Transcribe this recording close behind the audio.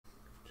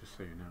just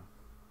so you know.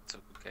 It's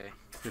okay.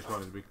 Just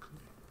wanted to be clear.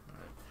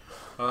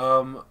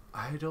 Alright.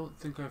 I don't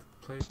think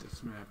I've played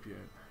this map yet.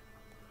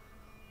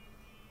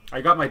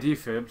 I got my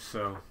defib,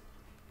 so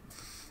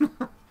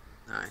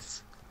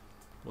Nice.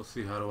 we'll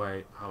see how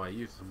I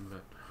use them,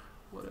 but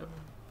whatever.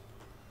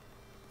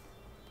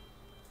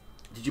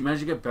 Did you manage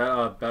to get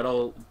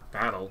battle?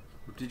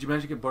 Did you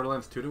manage to get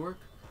Borderlands 2 to work?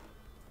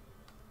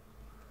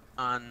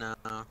 No.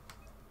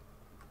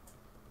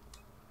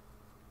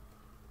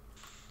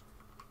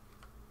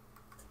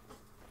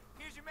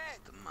 Here's your man.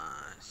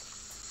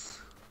 Demise.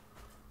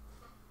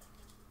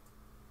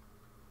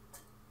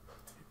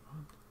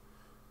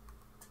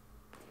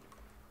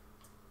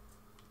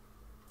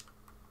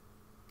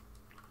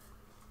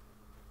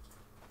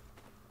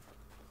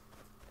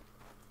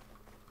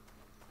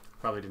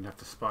 Probably didn't have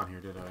to spawn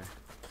here, did I?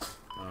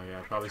 Oh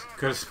yeah, probably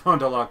could have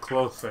spawned a lot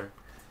closer.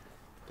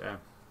 Damn.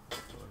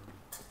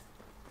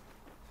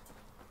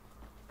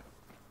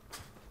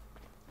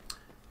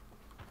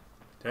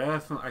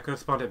 Definitely, I could have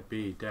spawned at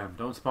B. Damn,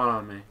 don't spawn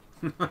on me.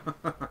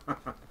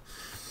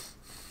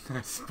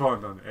 I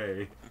spawned on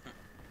A.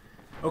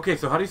 Okay,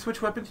 so how do you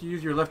switch weapons? You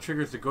use your left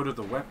triggers to go to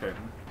the weapon.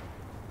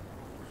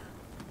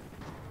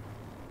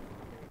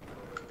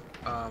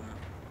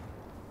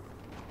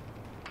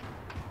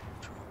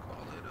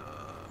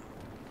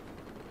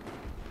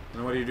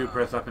 And what do you do?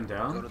 Press up and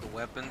down? Go to the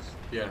weapons.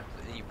 Yeah.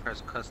 And you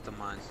press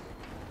customize.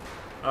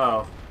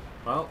 Oh.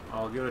 Well,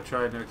 I'll give it a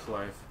try next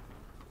life.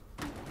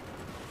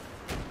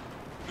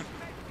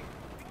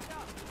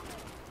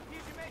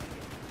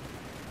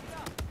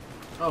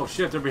 Oh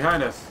shit, they're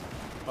behind us.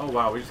 Oh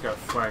wow, we just got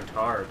flanked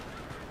hard.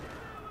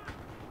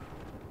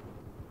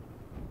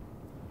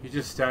 He's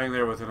just standing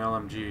there with an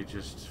LMG,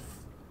 just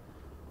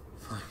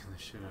flanking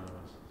the shit out of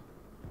us.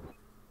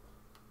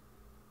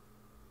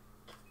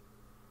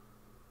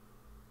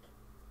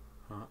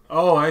 Huh?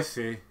 Oh, I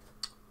see.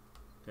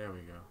 There we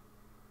go.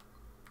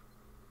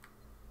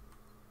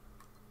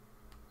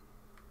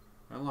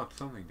 I unlocked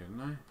something,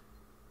 didn't I?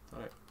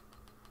 Thought I...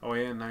 Oh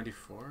yeah,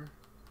 94?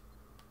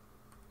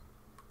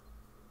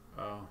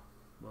 Oh,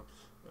 whoops.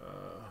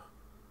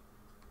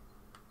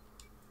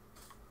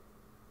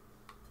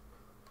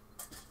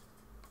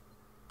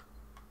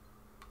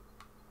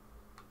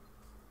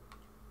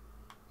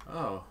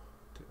 Oh,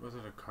 was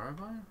it a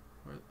carbine?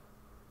 Where...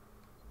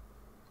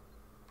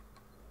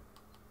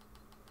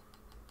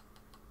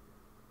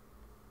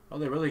 Oh,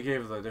 they really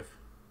gave the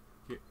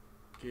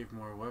gave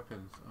more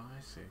weapons. Oh,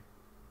 I see.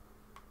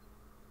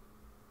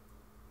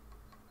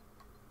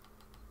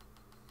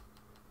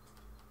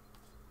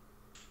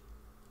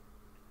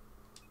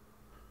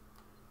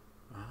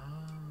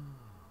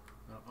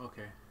 Oh,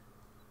 okay.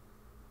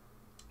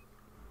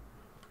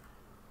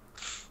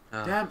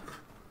 Damn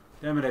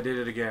it! I did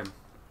it again.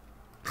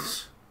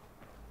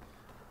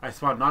 I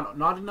spawned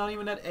not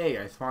even at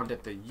A. I spawned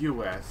at the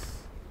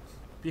U.S.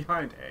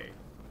 behind A,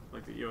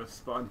 like the U.S.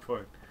 spawn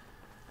point.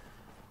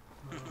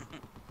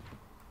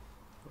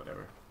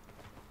 Whatever.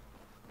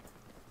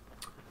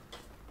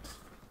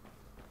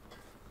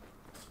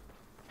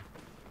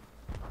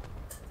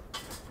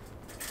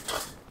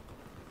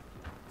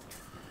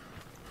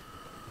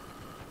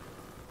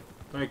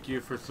 Thank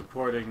you for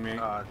supporting me.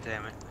 Oh,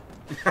 damn it.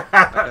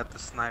 I got the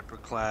sniper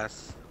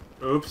class.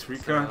 Oops,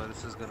 recon. So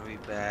this is gonna be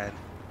bad.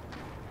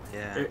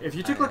 Yeah. If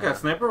you took like a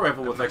sniper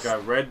rifle with like a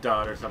red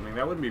dot or something,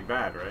 that wouldn't be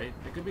bad, right?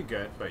 It could be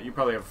good, but you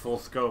probably have full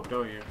scope,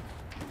 don't you?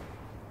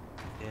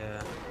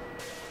 Yeah.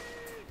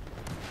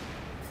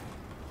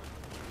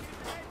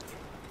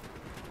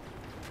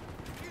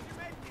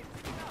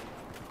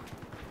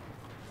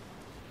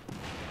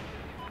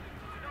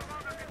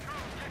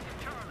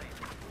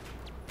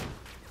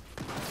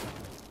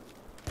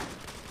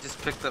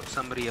 Just picked up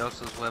somebody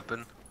else's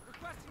weapon.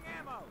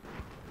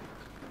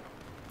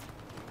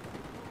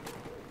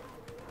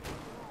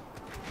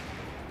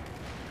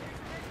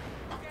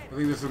 I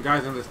think there's some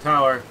guys in this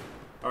tower,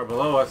 or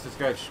below us. This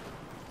guy.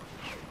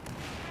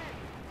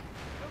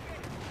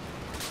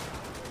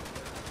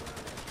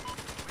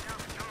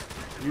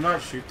 Can you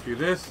not shoot through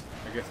this?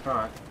 I guess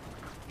not.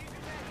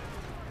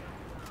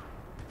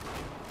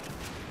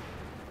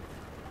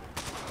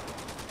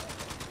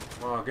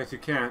 Well, I guess you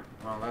can't.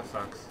 Well, that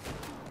sucks.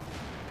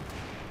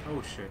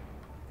 Oh shit.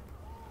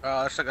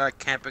 There's a guy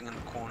camping in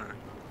the corner.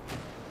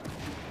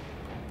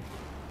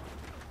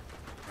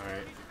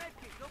 Alright.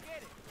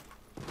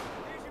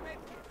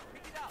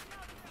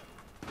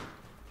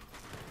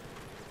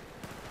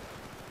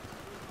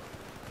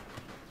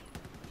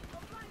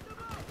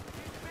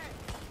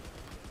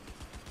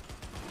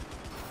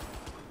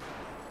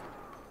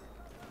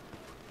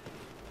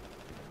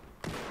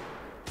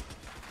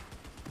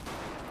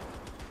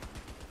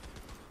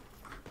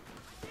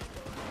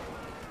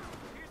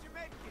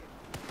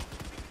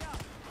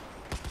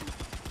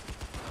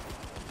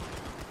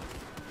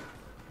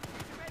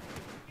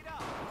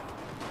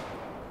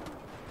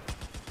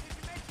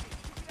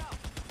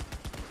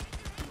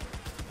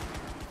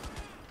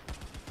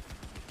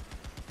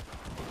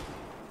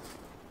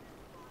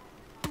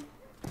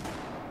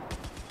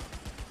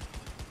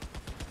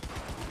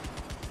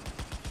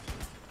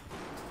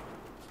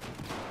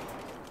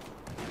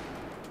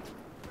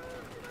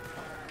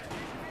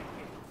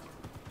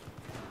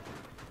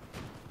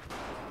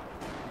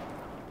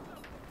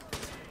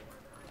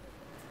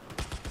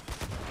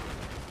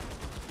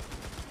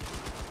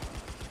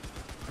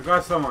 I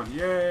got someone.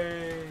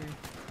 Yay!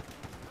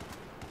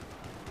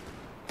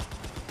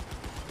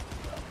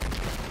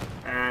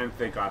 And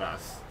they got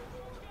us.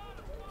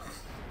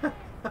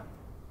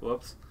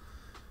 Whoops.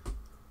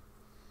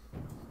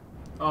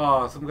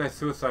 Oh, some guy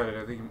suicided.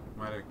 I think he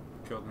might have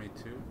killed me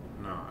too.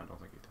 No, I don't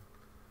think he did.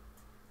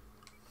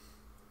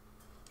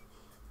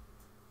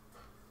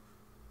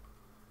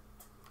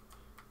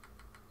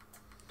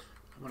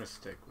 I'm gonna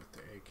stick with the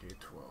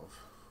AK-12.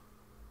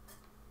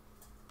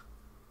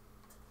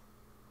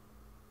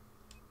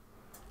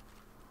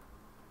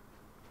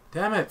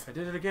 Damn it! I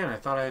did it again. I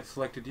thought I had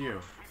selected you.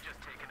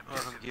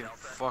 Oh, I'm getting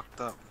fucked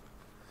up.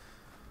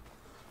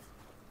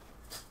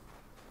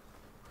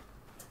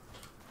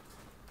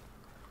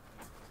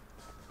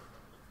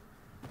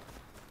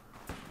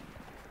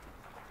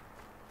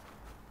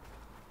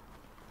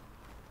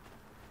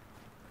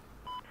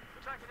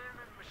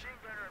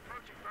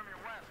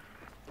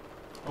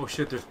 Oh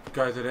shit, there's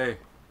guys at A.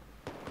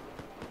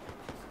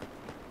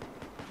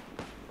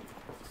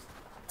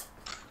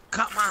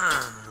 Come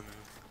on!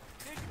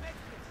 Here's your med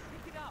kit.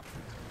 Pick it up.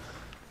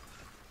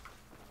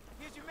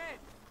 Here's your med.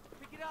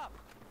 Pick it up.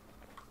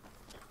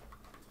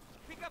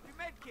 Pick up your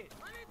med kit.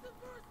 I need some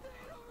first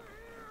aid over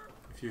here.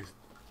 If you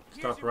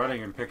stop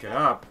running and pick it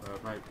up,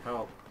 that might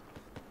help.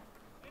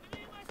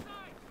 Enemy in my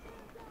sight.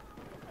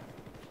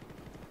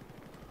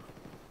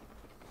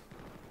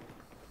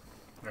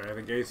 Alright, I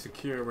think A is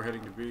secure. We're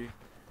heading to B.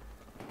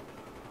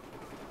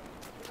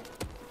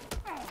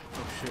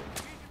 Oh shit.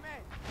 Here's your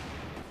med.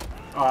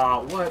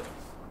 Aw, what?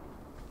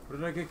 What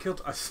did I get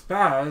killed? A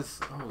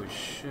spaz? Holy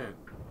shit.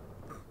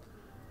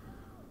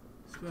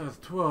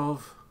 Spaz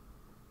 12.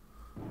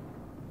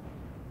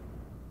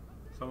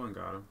 Someone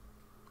got him.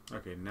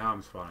 Okay, now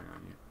I'm spawning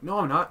on you. No,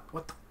 I'm not.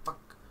 What the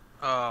fuck?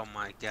 Oh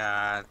my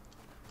god.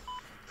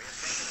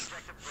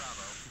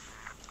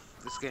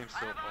 This game's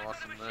so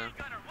awesome, man.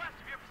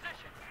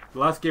 The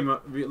last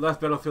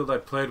Battlefield I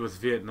played was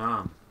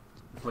Vietnam.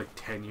 Like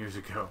 10 years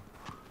ago.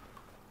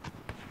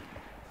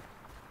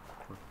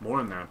 More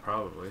than that,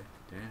 probably.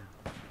 Damn.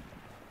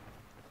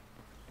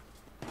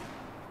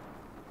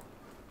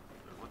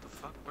 What the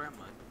fuck? Where am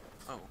I?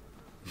 Oh.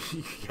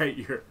 You get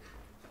your...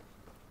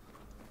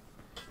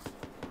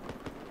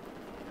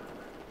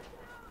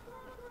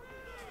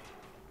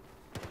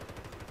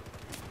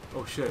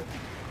 Oh shit. I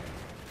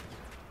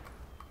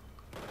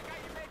got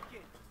your med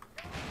kit.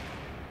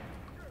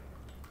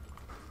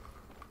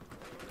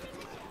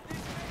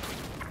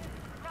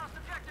 Lost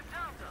objective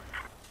Delta.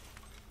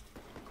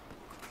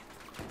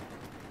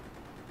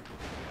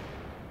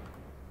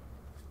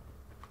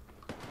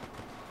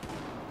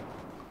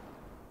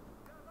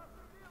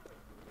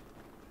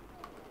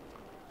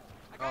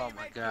 Oh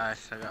my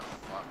gosh, I got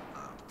fucked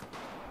up.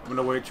 I'm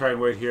gonna try and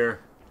wait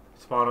here.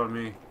 Spawn on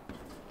me.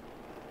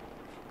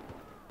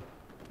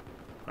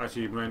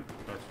 Actually, you meant...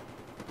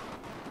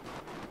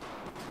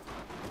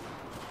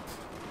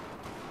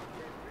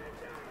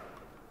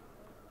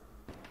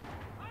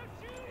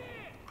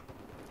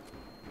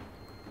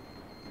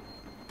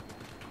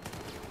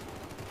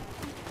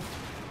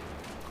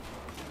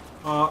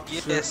 Oh,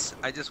 Yes, shit.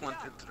 I just went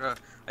to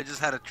I just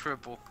had a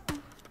triple.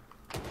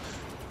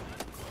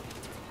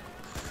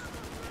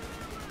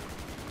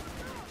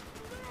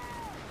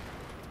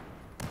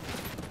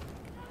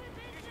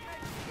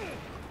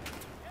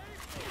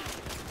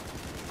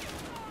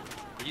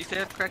 Are you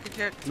dead,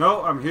 Crackajack?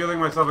 No, I'm healing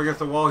myself against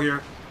the wall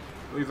here.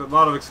 There's a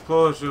lot of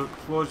explosions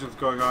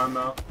going on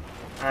now.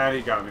 And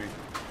he got me.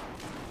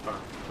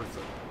 What's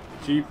it?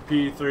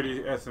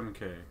 GP30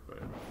 SMK.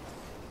 Whatever.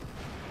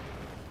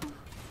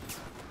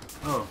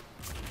 Oh.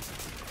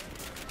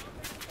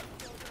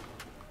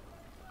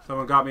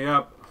 Someone got me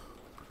up.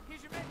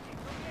 Here's your med kit.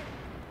 Go get it.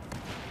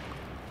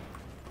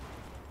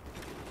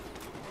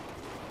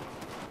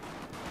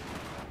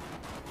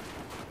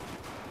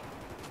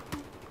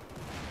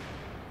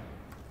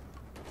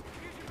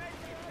 Here's your med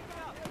kit. Pick it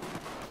up.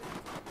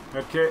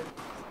 Medkit.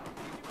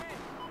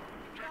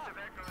 Here's your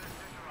med.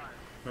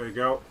 There you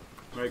go.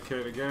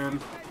 Medkit again.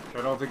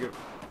 I don't think it...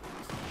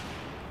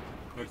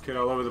 Medkit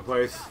all over the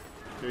place.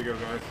 Here you go,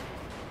 guys.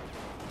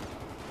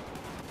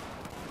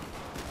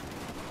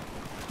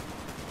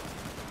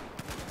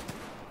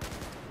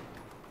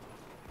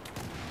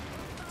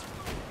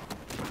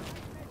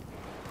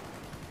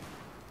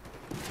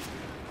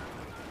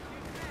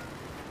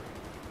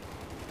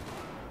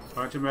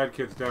 Bunch of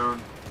medkits down.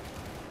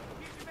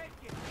 Here's your med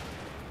kit. Pick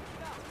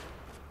it up.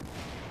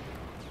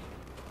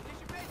 Here's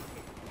your med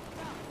kit. Pick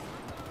it up.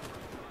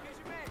 Here's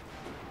your med.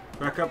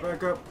 Back up,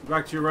 back up.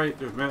 Back to your right.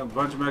 There's a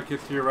bunch of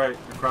medkits to your right.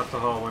 Across the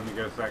hall when you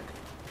get a sec.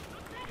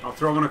 I'll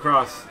throw one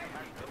across.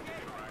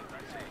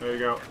 There you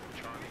go.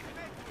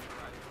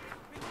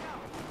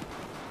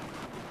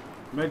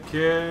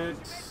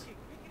 Medkits.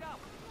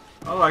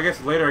 Oh, I guess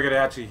later I get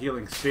actually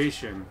healing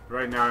station.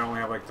 Right now I only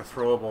have like the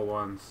throwable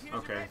ones.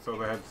 Okay, so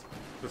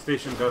the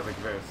station does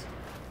exist.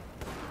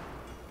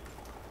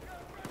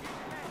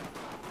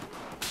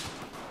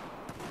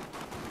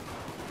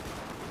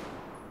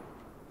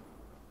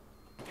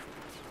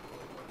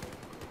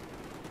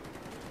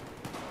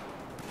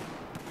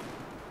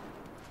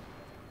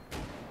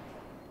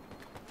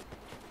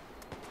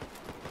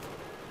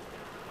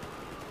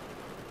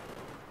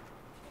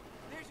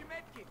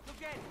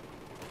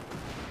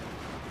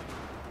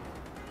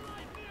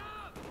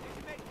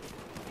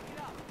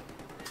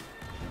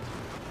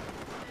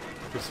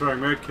 Just throwing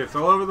med kits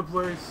all over the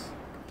place.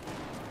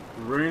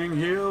 Raining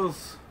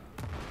heals.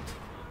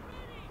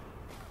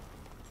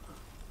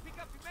 Pick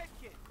up your med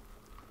kit.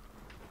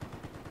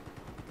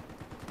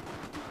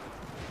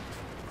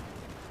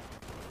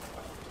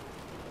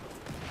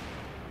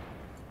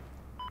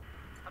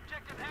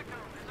 Objective Echo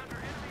is under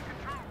enemy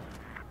control.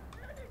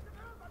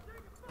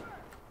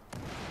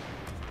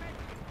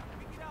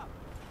 Pick it up.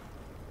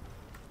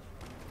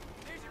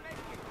 There's your med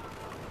kit.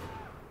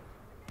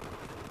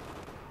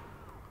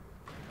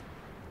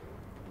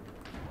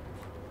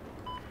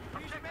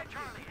 Here's your med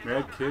kit.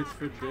 Med kits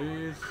for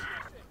days.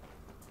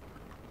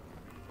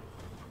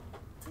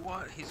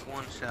 What? He's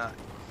one shot.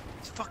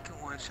 He's fucking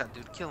one shot,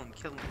 dude. Kill him,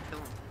 kill him, kill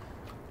him.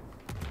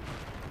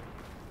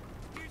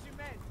 Here's your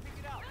med.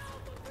 Pick it up.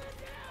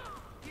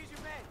 Here's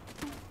your med.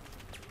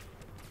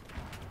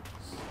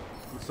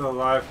 I'm still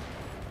alive.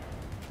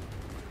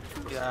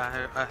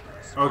 Yeah, I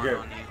spawned Okay.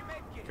 on you.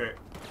 Okay.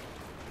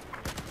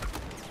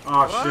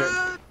 Oh What?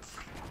 shit.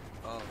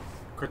 Oh,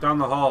 Cut down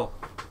the hall.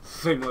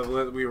 Same level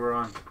that we were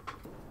on.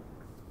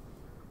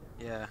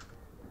 yeah.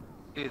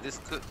 Dude, this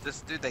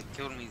dude that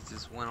killed me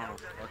just went on a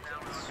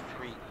fucking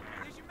streak.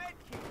 Here's your med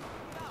kit. Pick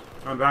it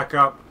up. I'm back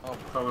up. Oh,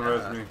 Someone God.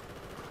 res me.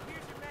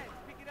 Here's your med.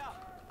 Pick it up.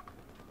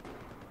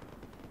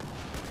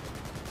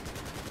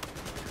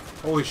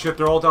 Holy shit,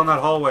 they're all down that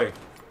hallway.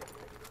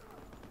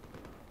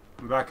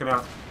 I'm backing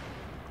up.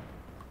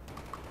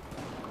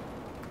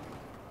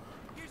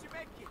 Here's your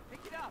med kit.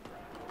 Pick it up.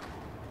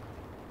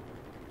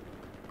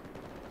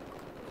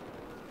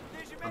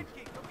 There's your med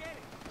kit. Go get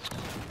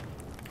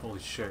it. Holy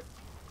shit.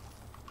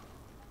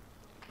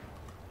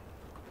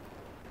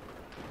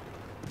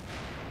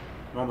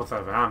 I'm almost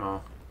out of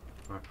ammo.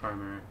 My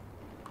primary.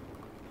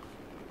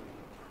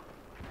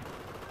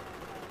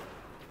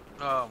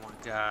 Oh my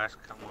gosh,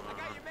 come I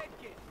got on. your med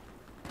kit.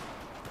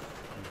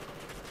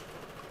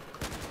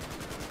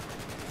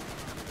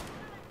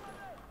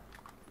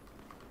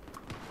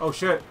 Oh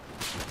shit.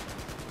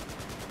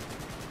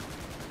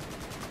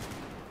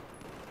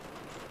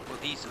 Well,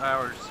 these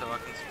hours so I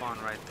can spawn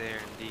right there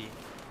in D.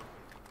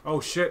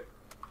 Oh shit.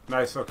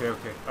 Nice, okay,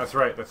 okay. That's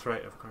right,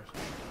 of course.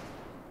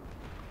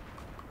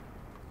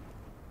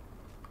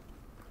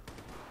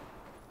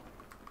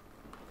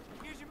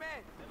 Here's your med.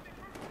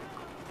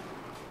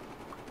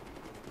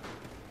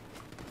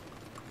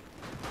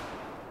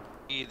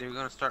 E, they're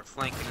gonna start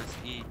flanking us.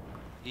 E,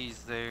 E's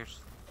theirs.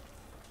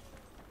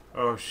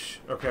 Oh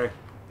okay.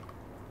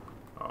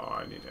 Oh,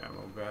 I need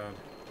ammo bad.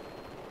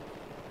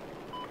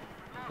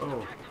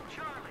 Oh.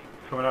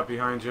 Coming up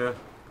behind you.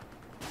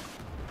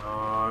 Oh,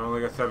 I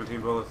only got 17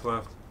 bullets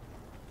left.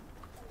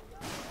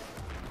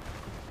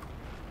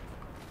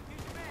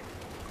 Here's your med.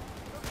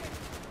 Go get it.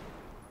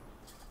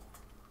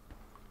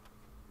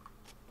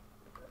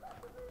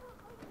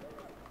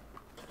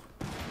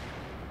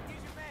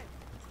 Here's your med.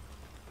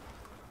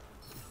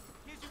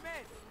 Here's your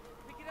med.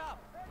 Pick it up.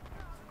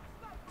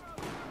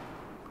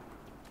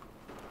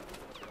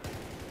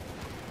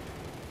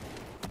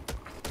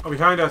 Oh,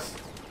 behind us!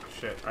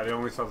 Shit, I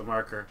only saw the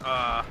marker.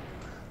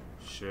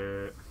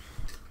 Shit.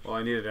 Well,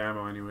 I needed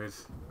ammo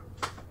anyways.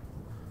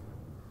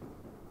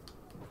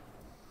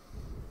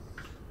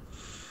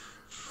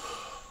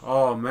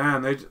 Oh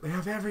man, they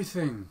have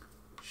everything.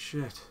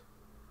 Shit.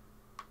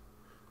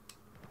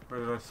 Where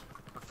did I?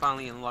 I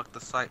finally unlocked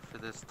the sight for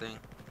this thing.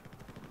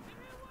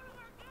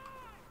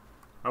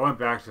 I went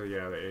back to the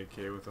AK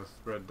with the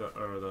red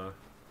or the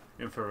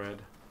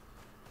infrared.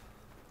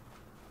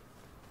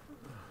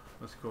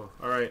 That's cool.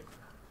 All right.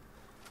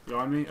 You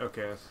on me?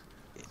 Okay.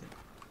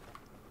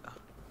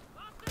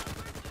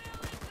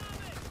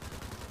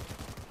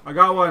 I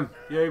got one.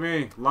 Yay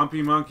me.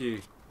 Lumpy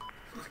monkey.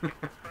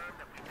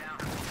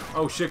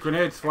 Oh shit,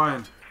 grenades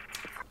flying.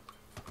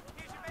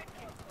 Here's your med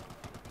kit.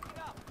 Pick it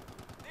up.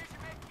 There's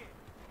your med kit.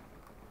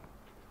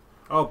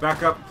 Oh,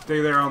 back up. Stay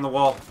there on the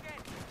wall.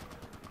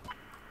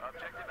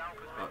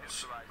 Oh,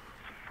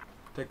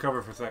 take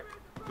cover for a sec.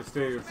 Just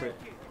stay. Med kit.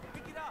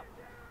 Pick it up.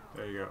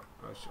 There you go.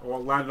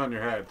 Well, land on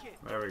your head.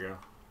 There we go.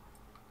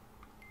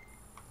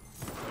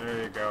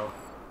 There you go.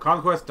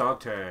 Conquest dog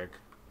tag.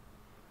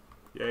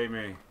 Yay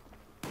me.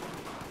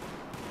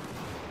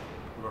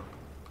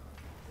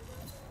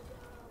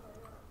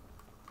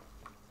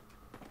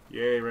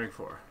 Yay, rank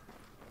 4.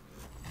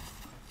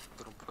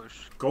 Little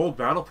push. Gold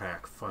battle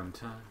pack. Fun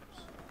times.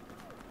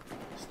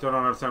 Still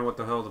don't understand what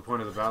the hell the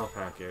point of the battle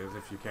pack is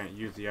if you can't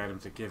use the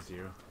items it gives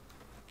you.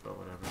 But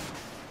whatever.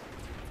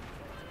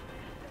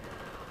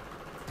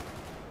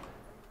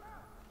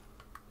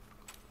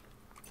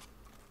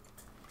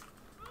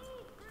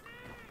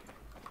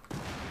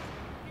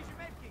 Here's your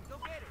med kit. Go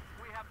get it.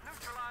 We have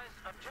neutralized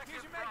objective.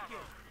 Here's your med kit.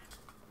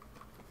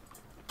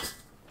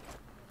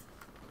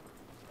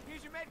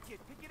 Here's your med kit.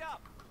 Pick it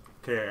up.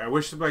 Okay, I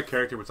wish my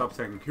character would stop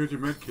saying, "Here's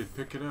your medkit,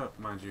 pick it up,"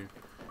 mind you.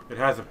 It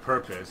has a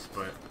purpose,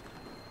 but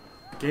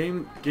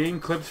game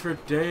clips for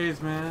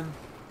days, man.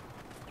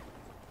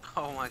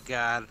 Oh my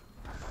god.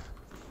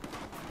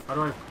 How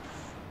do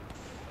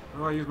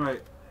I use my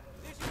There's your med kit.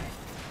 Pick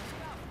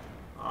it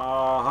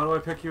up. how do I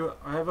pick you?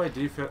 I have my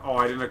defense. Oh,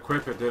 I didn't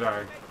equip it, did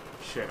I?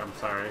 Shit, I'm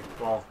sorry.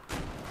 Well,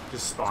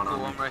 just spawn on Cool,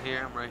 me. I'm right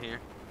here. I'm right here.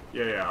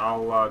 Yeah, yeah,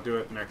 I'll do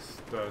it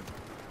next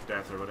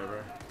death or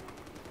whatever.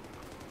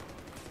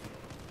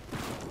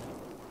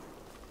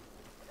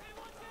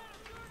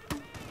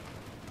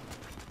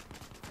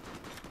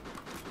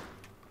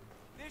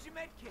 There's your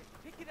med kit.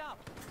 Pick it up.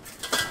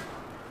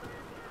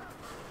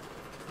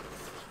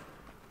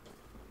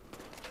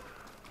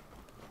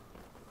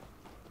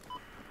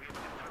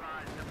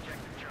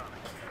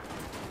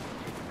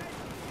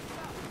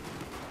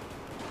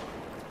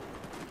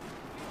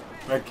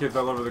 Med kids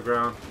all over the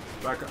ground.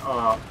 Back.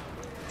 Oh,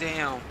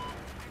 Damn.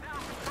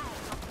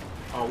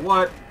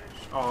 what?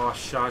 Oh,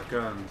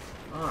 shotguns.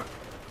 Fuck.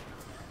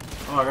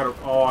 Oh, I gotta.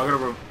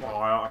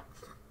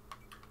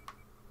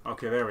 Oh,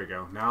 okay, there we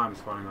go. Now I'm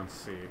spawning on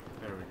C.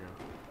 There we go.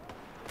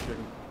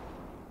 Shouldn't.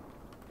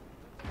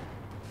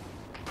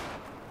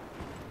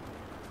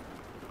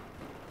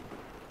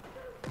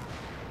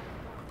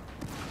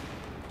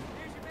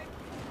 There's your med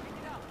kit. Pick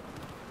it up.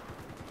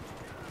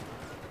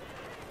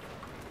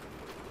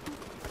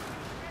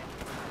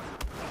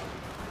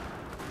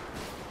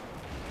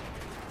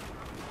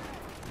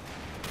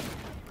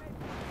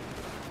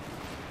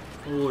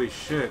 Holy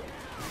shit.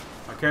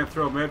 I can't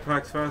throw med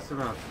packs fast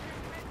enough.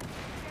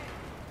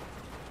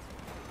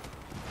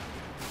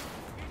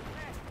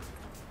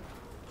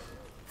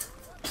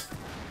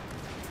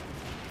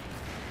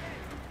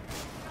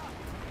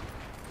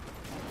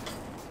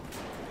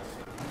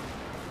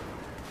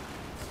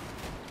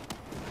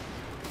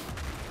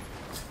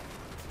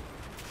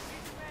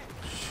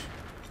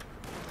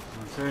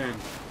 Insane.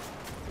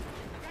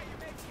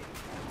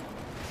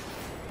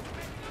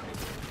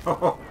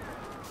 Oh.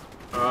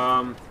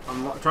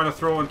 I'm trying to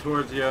throw one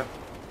towards you.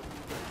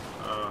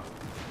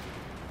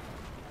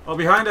 Oh,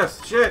 behind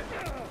us! Shit!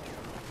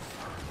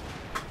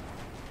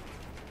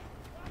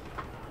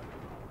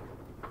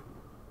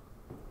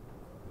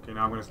 Okay,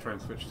 now I'm gonna try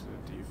and switch to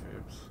the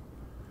defibs.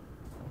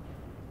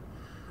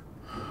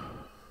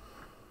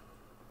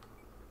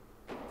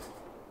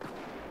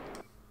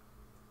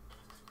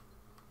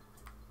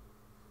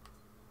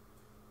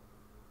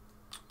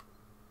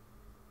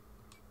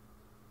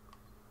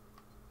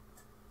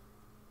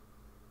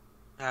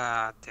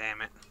 Ah,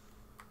 damn it.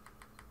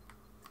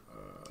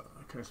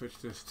 Can I switch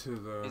this to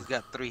the... He's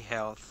got 3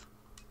 health.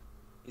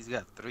 He's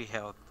got 3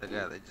 health, the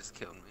guy that just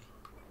killed me.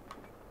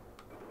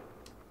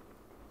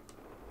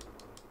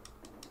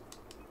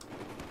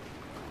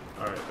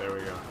 Alright, there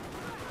we go.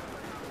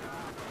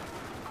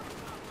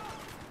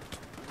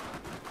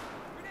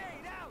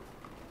 Grenade out.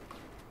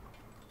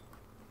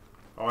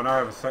 Oh, now I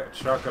have a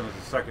shotgun as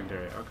a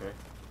secondary. Okay.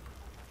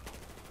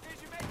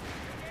 There's your med kit.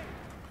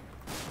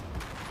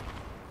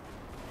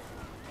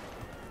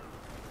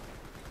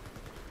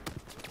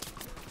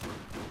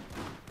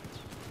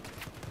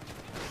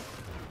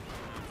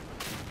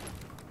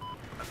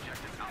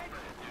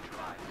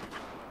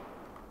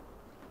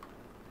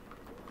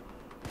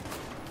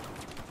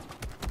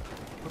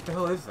 What the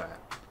hell is that?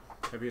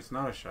 Maybe it's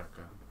not a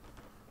shotgun.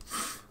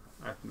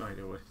 I have no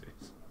idea what it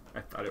is. I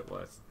thought it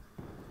was.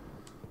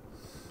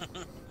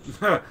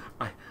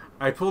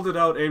 I pulled it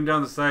out, aimed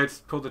down the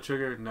sights, pulled the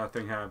trigger,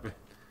 nothing happened.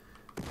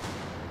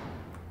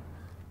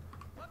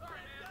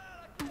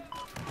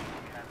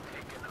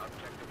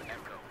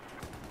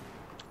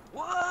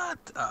 What?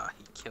 Ah,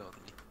 he killed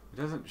me. It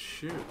doesn't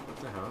shoot. What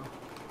the hell?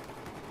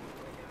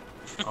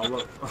 Oh,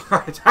 look.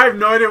 I have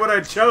no idea what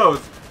I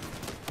chose.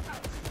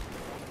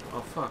 Oh,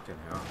 fucking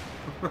hell.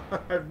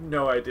 I have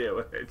no idea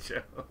what I chose.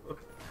 Here's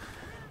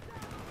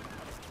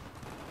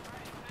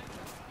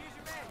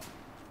your med.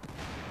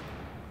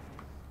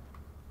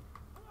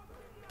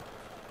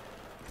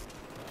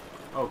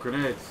 Oh,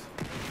 grenades.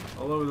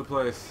 All over the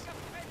place.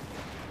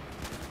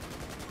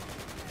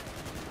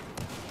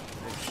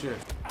 Oh, shit.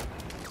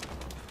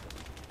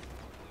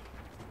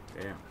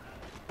 Damn.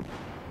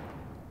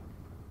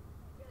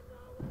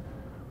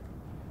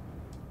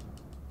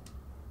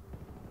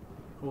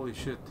 Holy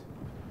shit.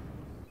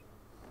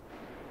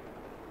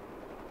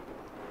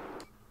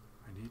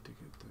 I need to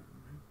get the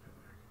med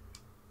pack.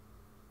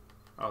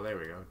 Oh, there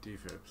we go.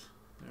 Defibs.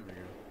 There we go.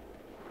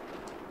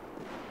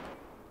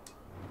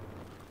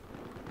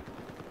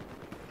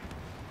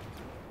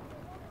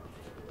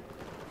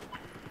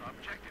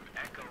 Objective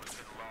Echo has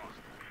been lost.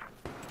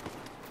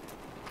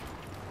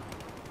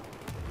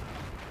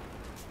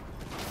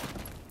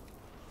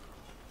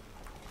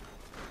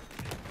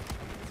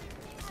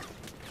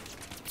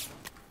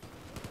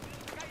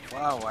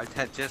 Wow, I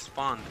had just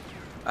spawned.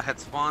 I had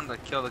spawned, I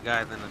killed a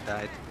guy, then I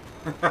died.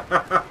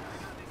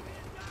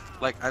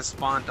 Like, I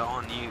spawned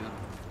on you.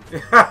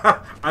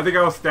 I think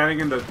I was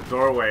standing in the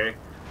doorway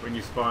when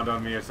you spawned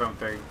on me or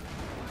something.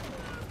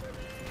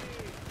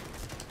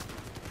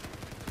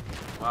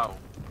 Wow.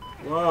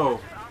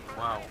 Whoa.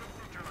 Wow.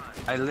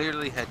 I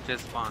literally had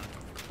just spawned.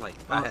 Like,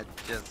 I had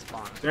just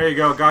spawned. There you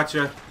go.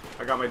 Gotcha.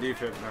 I got my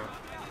defib now.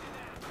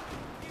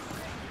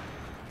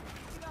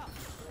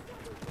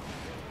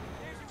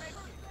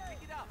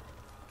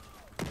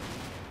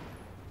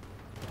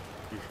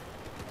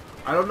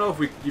 I don't know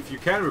if you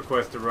can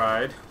request a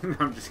ride.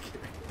 I'm just kidding.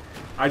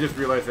 I just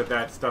realized that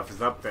that stuff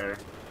is up there.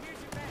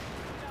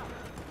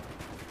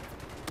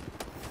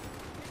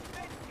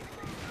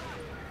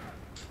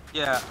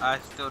 Yeah, I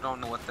still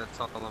don't know what that's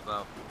all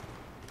about.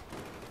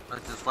 I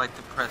just like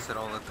to press it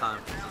all the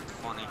time because it's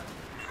funny.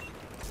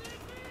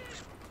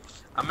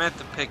 I meant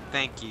to pick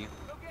thank you.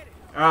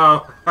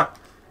 Oh.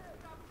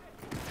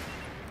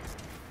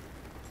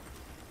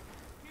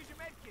 Here's your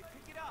med kit.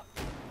 Pick it up.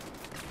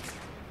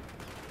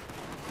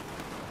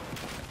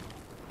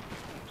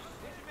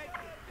 There's your med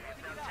kit. Pick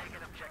it up. Take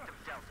an objective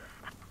Delta.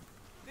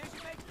 There's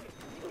your med kit.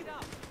 Pick it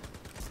up.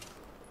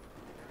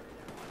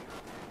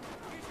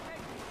 Here's your med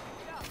kit.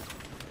 Pick it up. Here's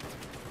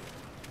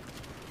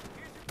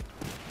your...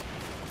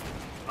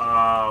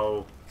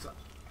 Oh.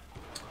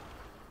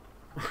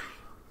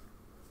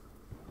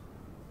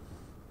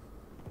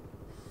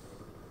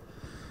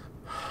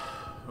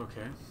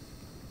 Okay.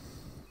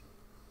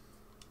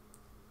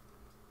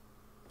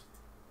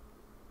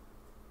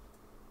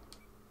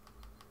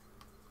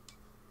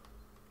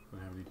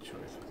 Don't have any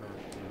choice with that.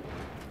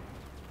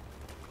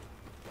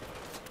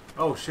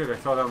 Oh shit, I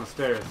fell down the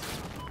stairs.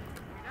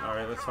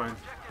 Alright, that's fine.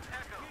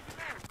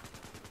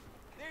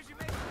 There's your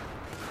med kit.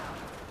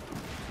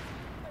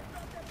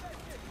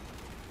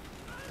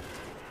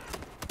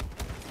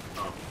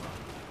 Oh.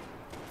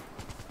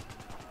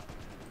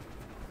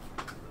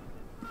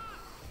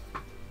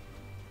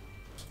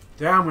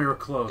 Damn, we were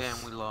close.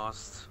 Damn, we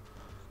lost.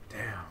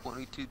 Damn.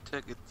 22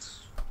 tickets.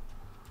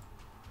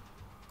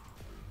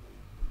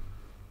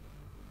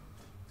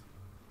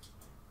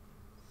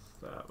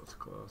 That was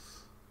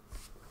close.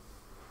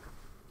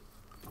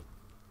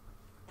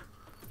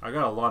 I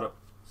got a lot of...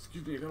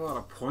 Excuse me, I got a lot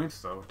of points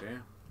though,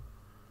 damn.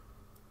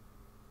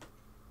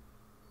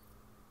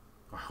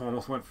 I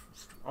almost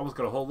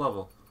got a whole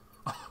level.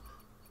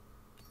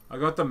 I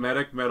got the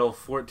medic medal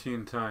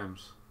 14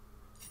 times.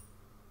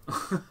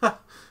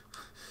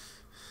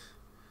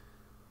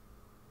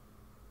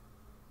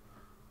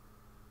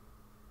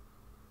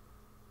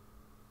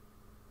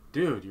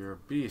 Dude, you're a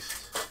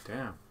beast.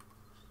 Damn.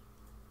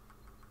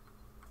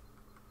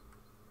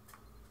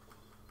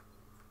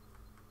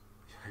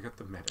 I got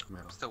the medic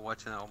medal. I'm still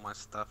watching all my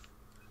stuff.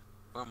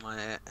 Where am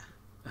I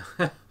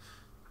at?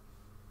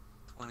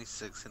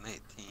 26 and 18.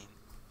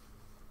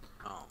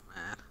 Oh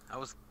man, I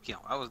was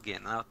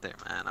getting out there,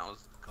 man. I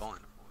was going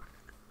for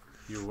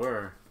it. You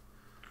were.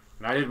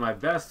 And I did my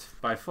best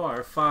by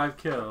far, 5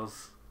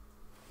 kills.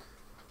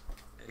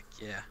 Heck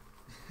yeah.